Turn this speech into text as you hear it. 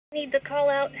Need to call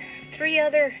out 3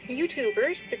 other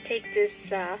YouTubers to take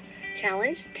this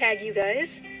challenge, tag you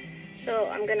guys. So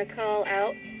I'm gonna call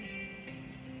out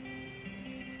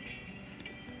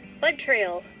Bud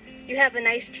Trail. You have a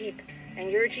nice Jeep,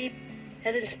 and your Jeep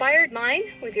has inspired mine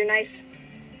with your nice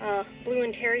blue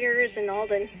interiors and all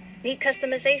the neat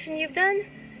customization you've done.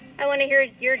 I want to hear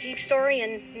your Jeep story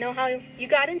and know how you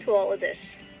got into all of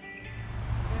this.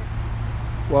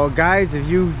 Well guys, if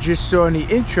you just saw in the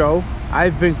intro,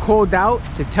 I've been called out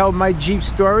to tell my Jeep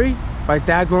story by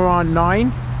Daggeron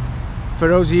 9. For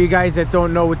those of you guys that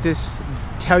don't know what this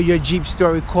Tell Your Jeep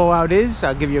Story call out is,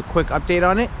 I'll give you a quick update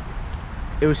on it.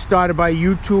 It was started by a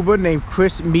YouTuber named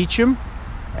Chris Meacham,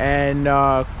 and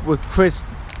what Chris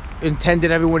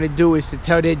intended everyone to do is to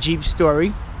tell their Jeep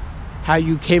story, how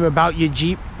you came about your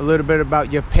Jeep, a little bit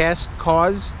about your past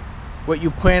cars, what you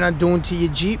plan on doing to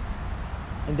your Jeep.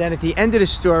 And then at the end of the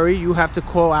story, you have to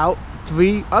call out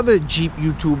 3 other Jeep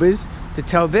YouTubers to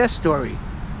tell their story.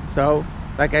 So,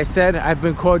 like I said, I've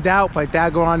been called out by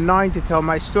Daggeron 9 to tell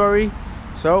my story.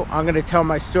 So, I'm going to tell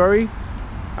my story.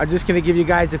 I'm just going to give you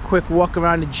guys a quick walk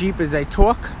around the Jeep as I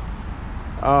talk.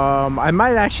 I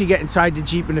might actually get inside the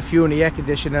Jeep in a few in the air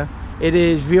conditioner. It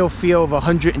is real feel of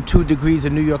 102 degrees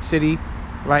in New York City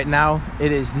right now.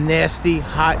 It is nasty,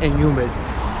 hot, and humid.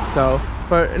 So,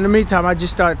 but in the meantime, I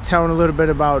just start telling a little bit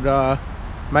about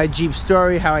my Jeep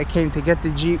story, how I came to get the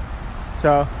Jeep.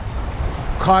 So,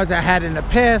 cars I had in the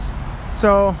past.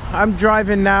 So, I'm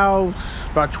driving now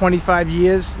about 25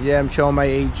 years. Yeah, I'm showing my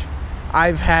age.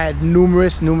 I've had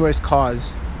numerous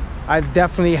cars. I've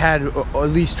definitely had at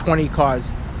least 20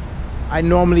 cars. I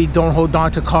normally don't hold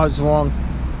on to cars long.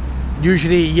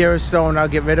 Usually a year or so and I'll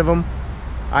get rid of them.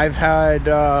 I've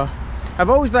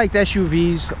always liked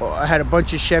SUVs. I had a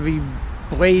bunch of Chevy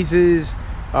Blazers.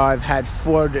 I've had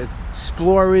Ford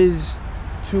Explorers,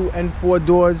 2 and 4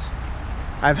 doors.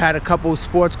 I've had a couple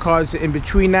sports cars in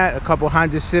between that, a couple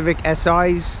Honda Civic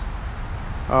SIs,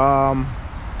 a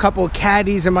couple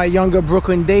Caddies in my younger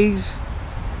Brooklyn days.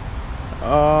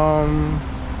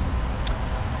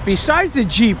 Besides the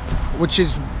Jeep, which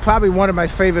is probably one of my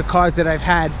favorite cars that I've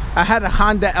had, I had a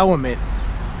Honda Element,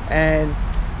 and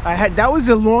that was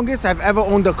the longest I've ever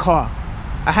owned a car.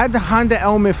 I had the Honda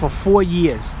Element for 4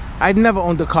 years. I'd never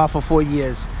owned a car for 4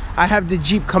 years. I have the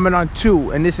Jeep coming on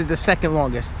 2, and this is the second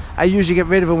longest. I usually get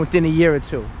rid of it within a year or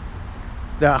 2.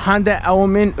 The Honda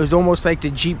Element is almost like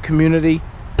the Jeep community.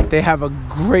 They have a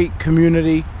great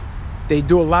community. They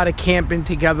do a lot of camping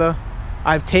together.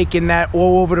 I've taken that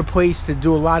all over the place to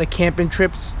do a lot of camping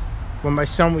trips when my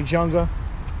son was younger.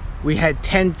 We had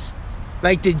tents.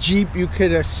 Like the Jeep, you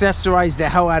could accessorize the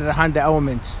hell out of the Honda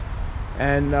Elements.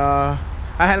 And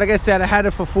like I said, I had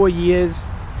it for 4 years.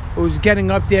 It was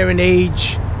getting up there in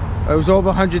age. It was over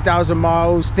 100,000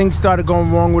 miles. Things started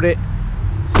going wrong with it.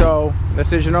 So I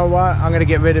said, you know what? I'm going to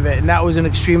get rid of it. And that was an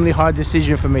extremely hard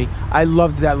decision for me. I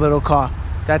loved that little car.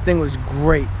 That thing was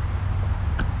great.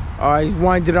 I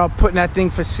winded up putting that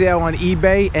thing for sale on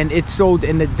eBay, and it sold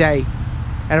in a day.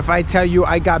 And if I tell you,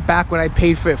 I got back what I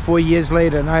paid for it 4 years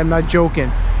later, and I'm not joking.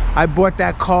 I bought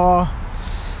that car,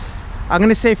 I'm going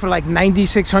to say for like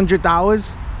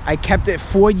 $9,600. I kept it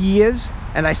 4 years,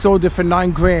 and I sold it for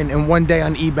 $9 grand in one day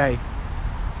on eBay.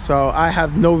 So I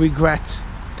have no regrets.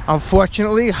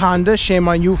 Unfortunately, Honda, shame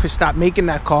on you for stop making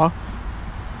that car.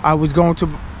 I was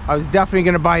definitely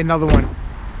going to buy another one.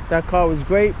 That car was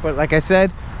great, but like I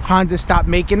said, Honda stopped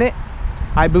making it.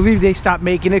 I believe they stopped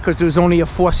making it because it was only a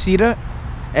 4-seater,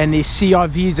 and the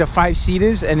CRVs are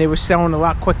 5-seaters, and they were selling a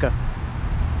lot quicker.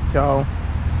 So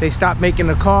they stopped making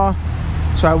the car.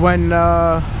 So I went and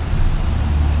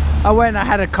I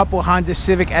had a couple Honda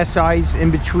Civic SIs in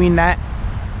between that.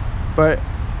 But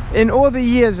in all the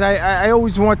years, I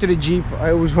always wanted a Jeep.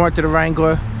 I always wanted a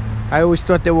Wrangler. I always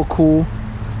thought they were cool.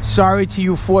 Sorry to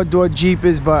you 4-door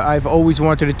Jeepers, but I've always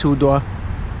wanted a 2-door.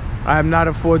 I'm not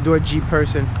a 4-door Jeep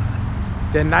person.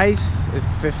 They're nice.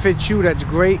 If it fits you, that's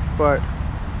great. But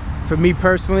for me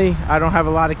personally, I don't have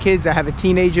a lot of kids. I have a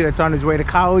teenager that's on his way to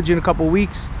college in a couple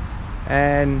weeks.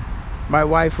 And my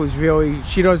wife was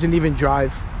she doesn't even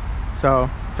drive. So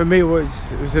for me, it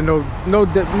was a no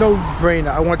brainer.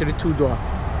 I wanted a 2-door.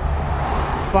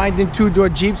 Finding 2-door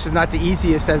Jeeps is not the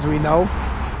easiest, as we know.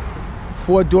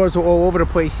 4 doors are all over the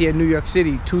place here in New York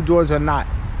City. 2 doors are not.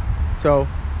 So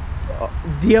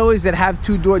dealers that have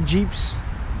 2-door Jeeps,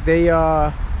 they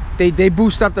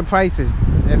boost up the prices,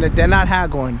 and they're not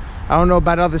haggling. I don't know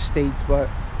about other states, but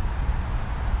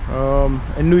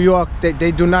in New York,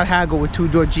 they do not haggle with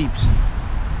 2-door Jeeps.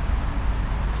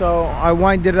 So I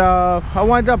wound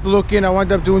up looking. I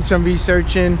wound up doing some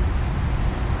researching,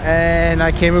 and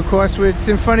I came across what's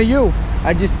in front of you.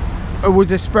 it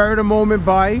was a spur of the moment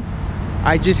buy.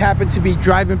 I just happened to be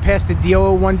driving past the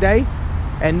dealer one day,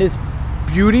 and this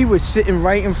beauty was sitting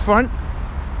right in front,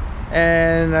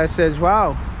 and I says,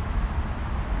 wow,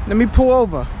 let me pull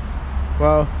over.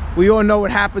 Well, we all know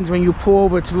what happens when you pull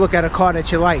over to look at a car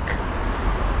that you like.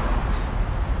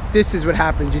 This is what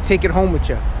happens. You take it home with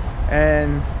you.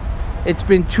 And it's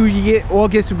been 2 years.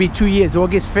 August would be 2 years.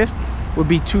 August 5th would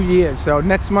be 2 years. So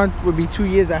next month would be 2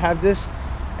 years I have this,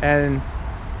 and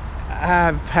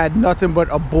I've had nothing but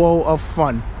a ball of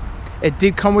fun. It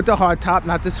did come with the hard top,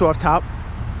 not the soft top.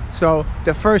 So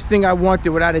the first thing I wanted,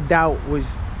 without a doubt,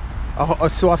 was a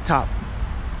soft top.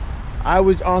 I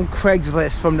was on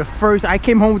Craigslist from the first. I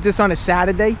came home with this on a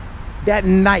Saturday. That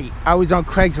night, I was on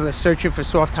Craigslist searching for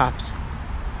soft tops.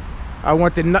 I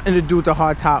wanted nothing to do with the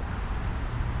hard top.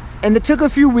 And it took a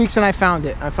few weeks, and I found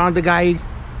it. I found a guy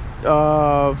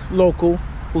local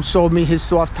who sold me his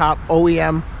soft top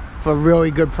OEM for a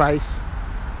really good price.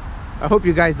 I hope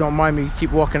you guys don't mind me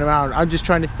keep walking around. I'm just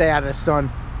trying to stay out of the sun.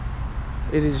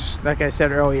 It is, like I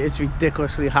said earlier, it's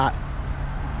ridiculously hot.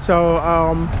 So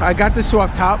I got the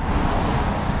soft top,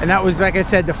 and that was, like I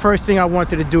said, the first thing I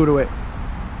wanted to do to it.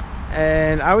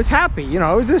 And I was happy. You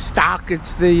know, it was a stock.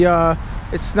 It's the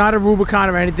it's not a Rubicon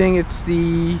or anything. It's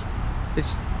the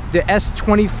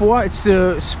S24. It's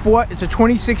the Sport. It's a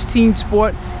 2016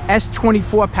 Sport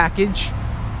S24 package,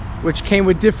 which came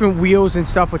with different wheels and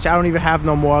stuff, which I don't even have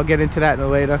no more. I'll get into that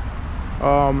later.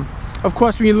 Of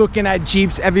course, when you're looking at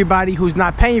Jeeps, everybody who's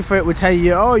not paying for it would tell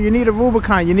you, oh, you need a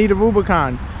Rubicon, you need a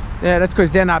Rubicon. Yeah, that's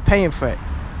because they're not paying for it.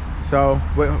 So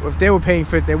if they were paying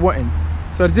for it, they wouldn't.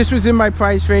 So this was in my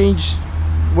price range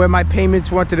where my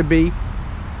payments wanted to be.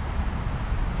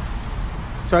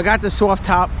 So I got the soft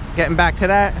top, getting back to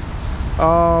that.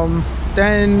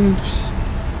 Then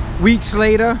weeks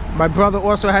later, my brother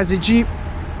also has a Jeep.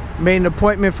 Made an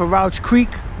appointment for Rauch Creek.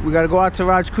 We got to go out to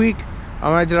Rauch Creek.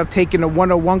 I ended up taking a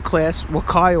 101 class with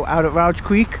Kyle out at Rauch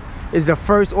Creek. It's the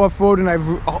first off-roading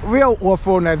real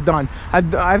off-roading I've done.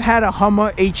 I've had a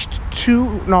Hummer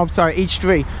H2, no, I'm sorry,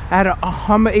 H3. I had a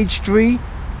Hummer H3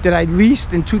 that I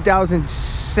leased in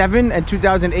 2007 and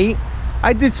 2008.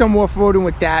 I did some off-roading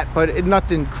with that, but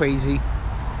nothing crazy.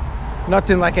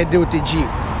 Nothing like I did with the Jeep.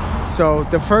 So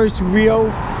the first real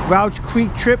Rauch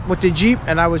Creek trip with the Jeep,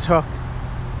 and I was hooked.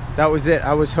 That was it.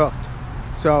 I was hooked.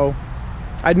 So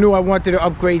I knew I wanted to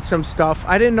upgrade some stuff.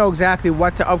 I didn't know exactly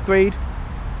what to upgrade.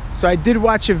 So I did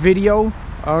watch a video.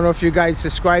 I don't know if you guys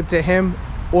subscribe to him,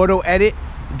 Auto Edit,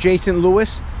 Jason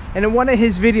Lewis. And in one of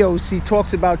his videos, he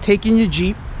talks about taking your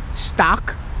Jeep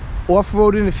stock,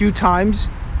 off-roading a few times.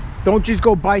 Don't just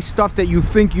go buy stuff that you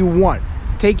think you want.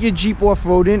 Take your Jeep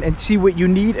off-roading and see what you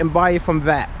need and buy it from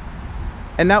that.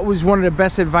 And that was one of the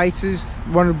best advices.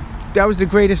 That was the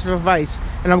greatest advice.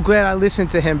 And I'm glad I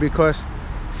listened to him, because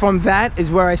from that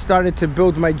is where I started to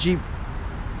build my Jeep.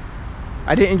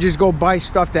 I didn't just go buy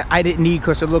stuff that I didn't need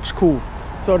because it looks cool.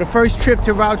 So the first trip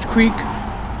to Rauch Creek,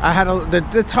 I had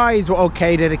the tires were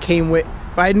okay that it came with,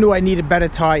 but I knew I needed better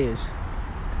tires.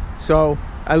 So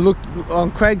I looked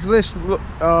on Craigslist.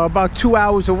 About 2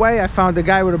 hours away, I found a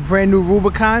guy with a brand new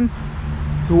Rubicon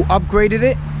who upgraded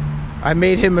it. I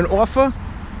made him an offer,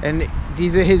 and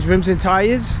these are his rims and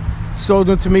tires. Sold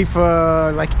them to me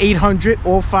for like $800,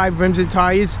 all 5 rims and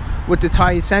tires with the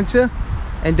tire sensor.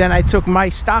 And then I took my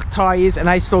stock tires and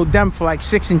I sold them for like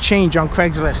 $6 and change on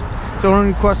Craigslist. So it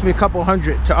only cost me a couple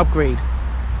 $100 to upgrade.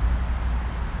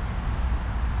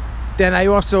 Then I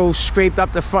also scraped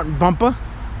up the front bumper.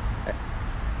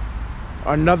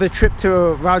 Another trip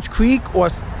to Rauch Creek or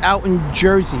out in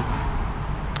Jersey.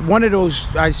 One of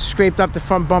those, I scraped up the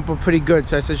front bumper pretty good.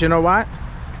 So I said, you know what?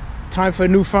 Time for a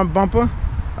new front bumper.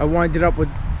 I wound up with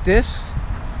this.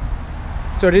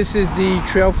 So this is the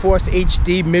Trail Force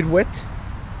HD mid-width.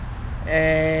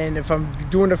 And if I'm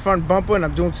doing the front bumper and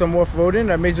I'm doing some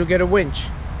off-roading, I may as well get a winch.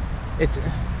 It's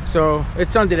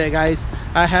under there, guys.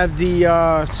 I have the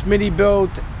Smitty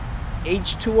built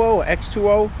H2O or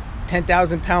X2O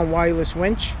 10,000 pound wireless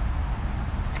winch.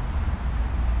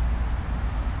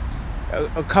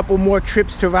 A couple more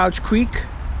trips to Rauch Creek,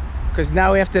 because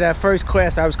now after that first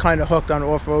class I was kind of hooked on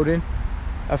off-roading.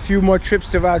 A few more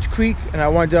trips to Rauch Creek, and I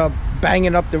wound up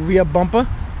banging up the rear bumper.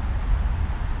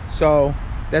 So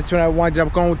that's when I wound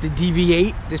up going with the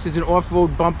DV8. This is an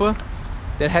off-road bumper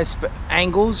that has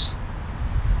angles,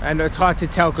 and it's hard to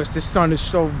tell because the sun is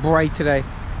so bright today.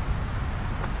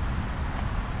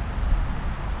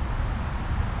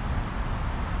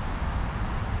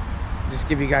 Just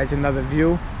give you guys another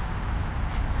view.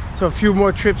 So a few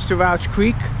more trips to Rauch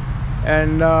Creek,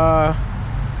 and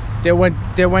there went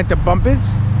the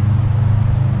bumpers.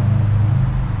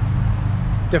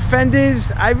 The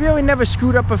fenders, I really never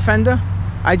screwed up a fender.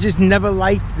 I just never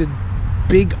liked the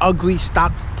big, ugly,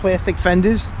 stock plastic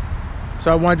fenders.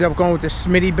 So I wound up going with the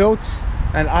Smitty builds,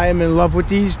 and I am in love with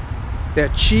these. They're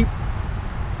cheap.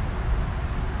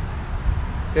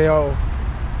 They are,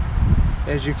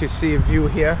 as you can see, a view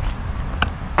here.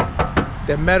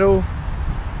 They're metal.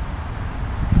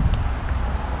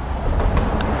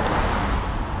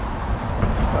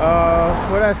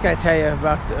 What else can I tell you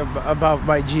about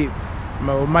my Jeep?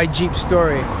 My Jeep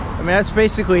story. I mean, that's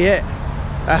basically it.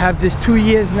 I have this 2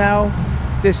 years now.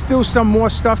 There's still some more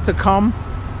stuff to come.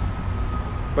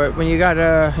 But when you got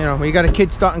when you got a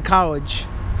kid starting college,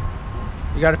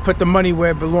 you got to put the money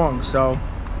where it belongs. So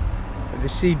the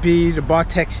CB, the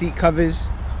Bartech seat covers.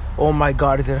 Oh my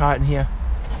God, is it hot in here?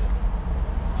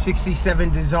 67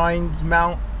 Designs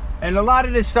mount. And a lot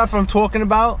of this stuff I'm talking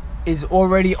about is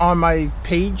already on my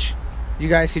page. You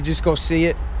guys could just go see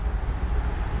it.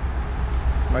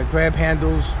 My grab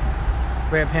handles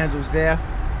there.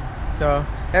 So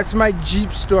that's my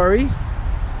Jeep story.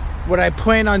 What I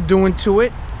plan on doing to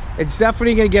it, it's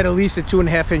definitely gonna get at least a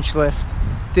 2.5-inch lift.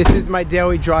 This is my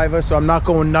daily driver, so I'm not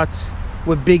going nuts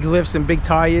with big lifts and big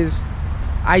tires.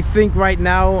 I think right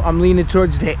now I'm leaning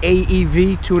towards the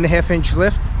AEV 2.5-inch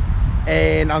lift,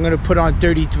 and I'm gonna put on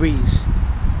 33s.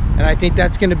 And I think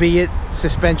that's gonna be it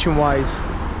suspension wise.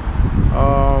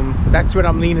 That's what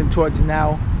I'm leaning towards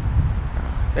now.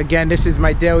 Again, this is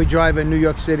my daily driver in New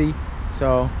York City,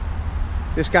 so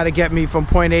this got to get me from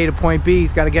point A to point B.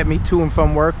 It's got to get me to and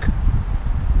from work.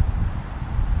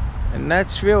 And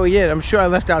that's really it. I'm sure I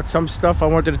left out some stuff I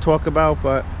wanted to talk about,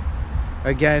 but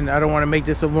again, I don't want to make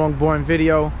this a long, boring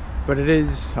video, but it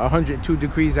is 102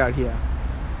 degrees out here.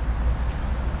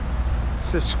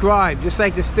 Subscribe, just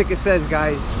like the sticker says,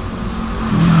 guys.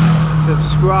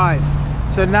 Subscribe.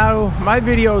 So now my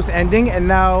video is ending, and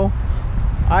now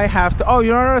I have to, oh,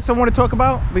 you know what else I want to talk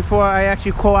about before I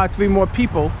actually call out 3 more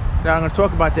people that I'm going to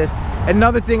talk about this.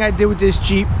 Another thing I did with this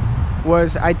Jeep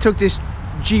was I took this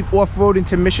Jeep off-road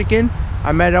into Michigan.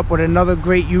 I met up with another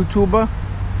great YouTuber,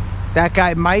 that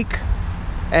guy Mike,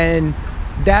 and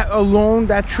that alone,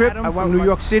 that trip, I went from New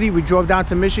York City, we drove down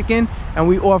to Michigan, and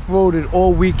we off-roaded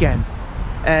all weekend.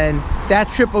 And that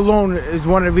trip alone is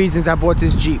one of the reasons I bought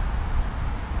this Jeep.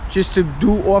 Just to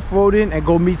do off-roading and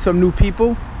go meet some new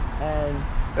people. And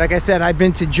like I said, I've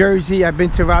been to Jersey, I've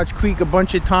been to Rouge Creek a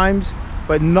bunch of times,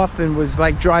 but nothing was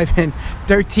like driving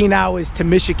 13 hours to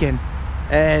Michigan.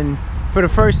 And for the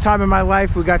first time in my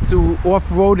life, we got to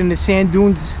off-road in the sand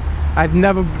dunes. I've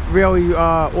never really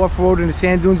off-roaded in the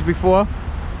sand dunes before,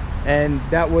 and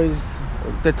that was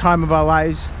the time of our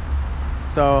lives.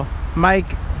 So Mike,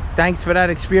 thanks for that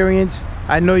experience.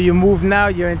 I know you moved now,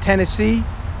 you're in Tennessee,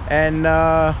 and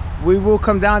we will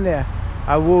come down there.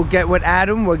 I will get with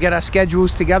Adam, we'll get our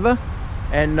schedules together,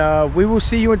 and we will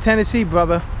see you in Tennessee,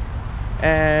 brother.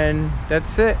 And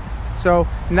that's it. So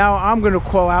now I'm gonna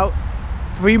call out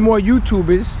 3 more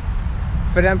YouTubers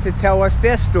for them to tell us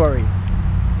their story.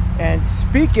 And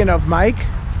speaking of Mike,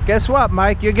 guess what,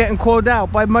 Mike? You're getting called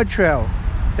out by Mud Trail.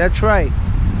 That's right.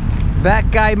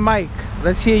 That guy Mike.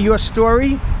 Let's hear your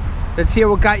story. Let's hear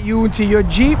what got you into your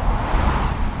Jeep.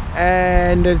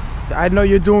 And I know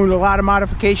you're doing a lot of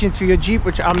modifications for your Jeep,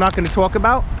 which I'm not going to talk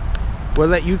about. We'll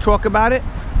let you talk about it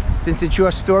since it's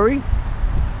your story.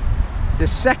 The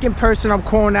second person I'm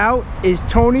calling out is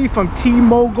Tony from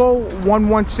T-Mogul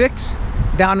 116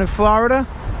 down in Florida.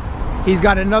 He's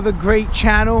got another great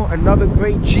channel, another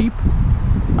great Jeep.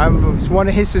 I'm one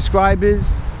of his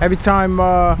subscribers. Every time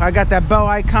I got that bell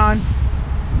icon,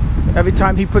 every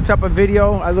time he puts up a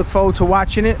video, I look forward to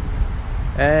watching it.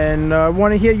 And I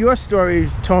want to hear your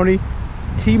story, Tony.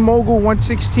 T-Mogul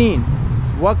 116.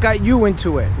 What got you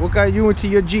into it? What got you into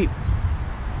your Jeep?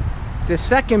 The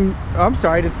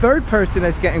third person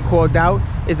that's getting called out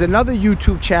is another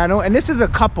YouTube channel, and this is a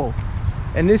couple,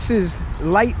 and this is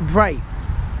Light Bright.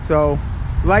 So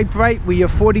Light Bright, we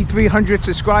have 4,300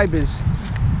 subscribers.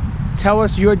 Tell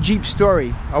us your Jeep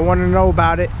story. I want to know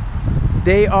about it.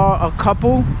 They are a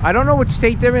couple. I don't know what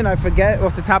state they're in, I forget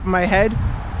off the top of my head,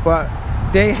 but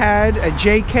they had a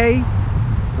JK,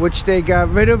 which they got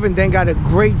rid of, and then got a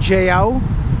great JL,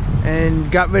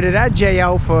 and got rid of that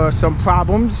JL for some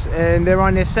problems, and they're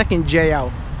on their second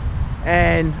JL.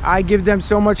 And I give them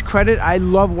so much credit. I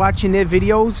love watching their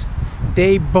videos.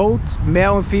 They both,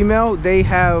 male and female, they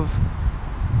have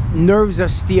nerves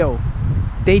of steel.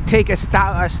 They take a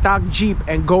stock Jeep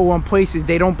and go on places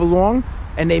they don't belong,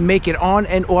 and they make it on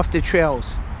and off the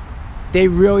trails. They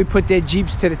really put their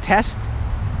Jeeps to the test,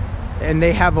 and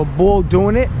they have a ball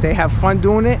doing it. They have fun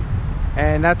doing it,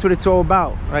 and that's what it's all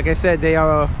about. Like I said, they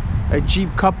are a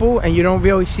Jeep couple, and you don't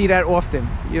really see that often.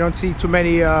 You don't see too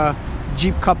many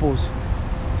Jeep couples.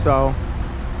 So,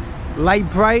 light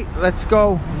bright, let's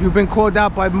go. You've been called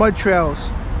out by mud trails.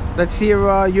 Let's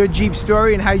hear your Jeep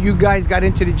story and how you guys got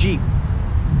into the Jeep.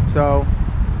 So,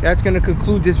 that's gonna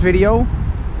conclude this video,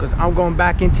 because I'm going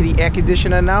back into the air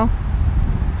conditioner now.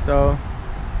 So,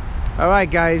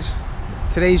 alright guys,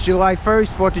 today's July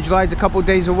 1st, 4th of July is a couple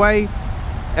days away.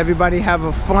 Everybody have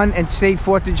a fun and safe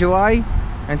 4th of July,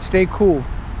 and stay cool.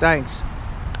 Thanks.